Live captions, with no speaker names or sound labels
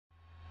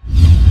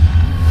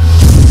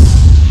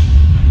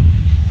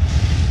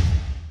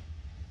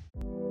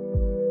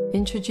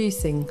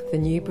Introducing the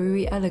new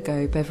Brewery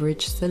Eligo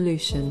beverage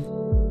solution.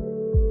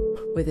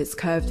 With its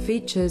curved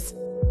features,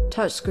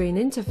 touchscreen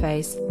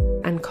interface,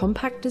 and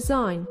compact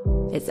design,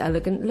 its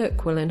elegant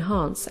look will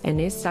enhance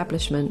any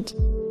establishment.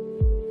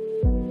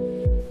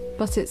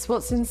 But it's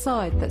what's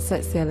inside that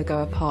sets the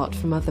Eligo apart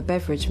from other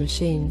beverage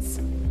machines.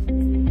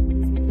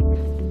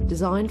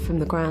 Designed from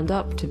the ground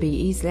up to be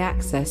easily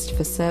accessed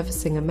for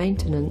servicing and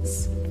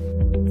maintenance,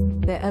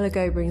 the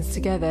Eligo brings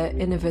together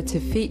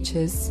innovative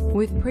features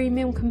with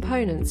premium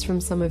components from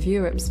some of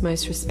Europe's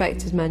most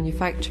respected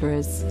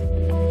manufacturers,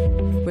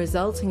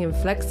 resulting in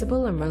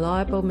flexible and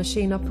reliable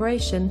machine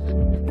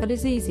operation that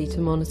is easy to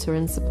monitor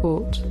and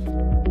support.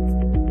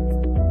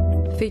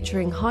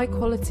 Featuring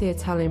high-quality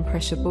Italian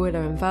pressure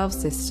boiler and valve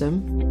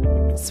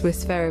system,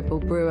 Swiss variable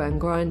brewer and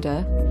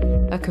grinder,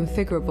 a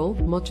configurable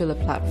modular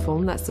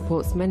platform that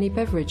supports many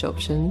beverage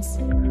options,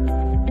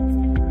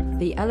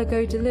 the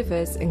Eligo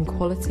delivers in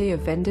quality of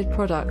vended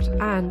product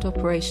and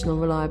operational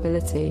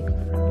reliability.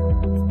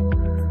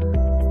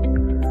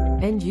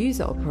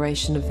 End-user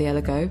operation of the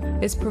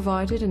Eligo is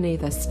provided in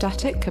either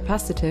static,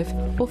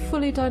 capacitive or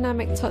fully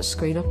dynamic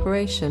touchscreen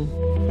operation,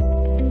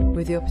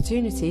 with the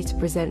opportunity to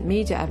present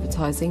media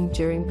advertising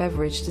during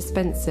beverage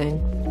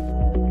dispensing.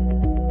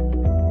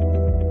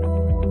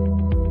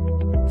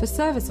 For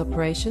service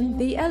operation,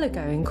 the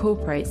Eligo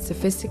incorporates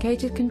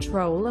sophisticated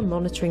control and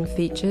monitoring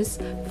features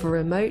for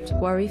remote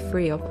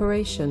worry-free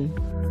operation,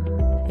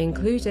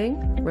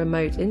 including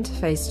remote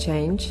interface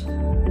change,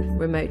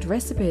 remote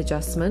recipe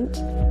adjustment,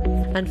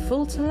 and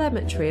full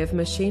telemetry of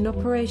machine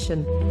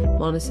operation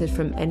monitored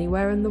from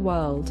anywhere in the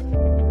world.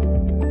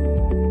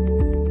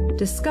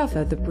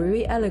 Discover the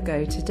Brewery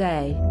Eligo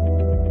today.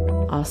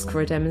 Ask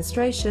for a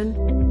demonstration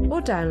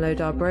or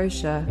download our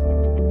brochure.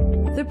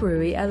 The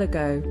Brewery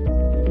Eligo.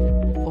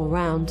 All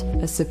round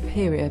a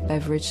superior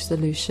beverage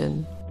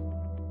solution.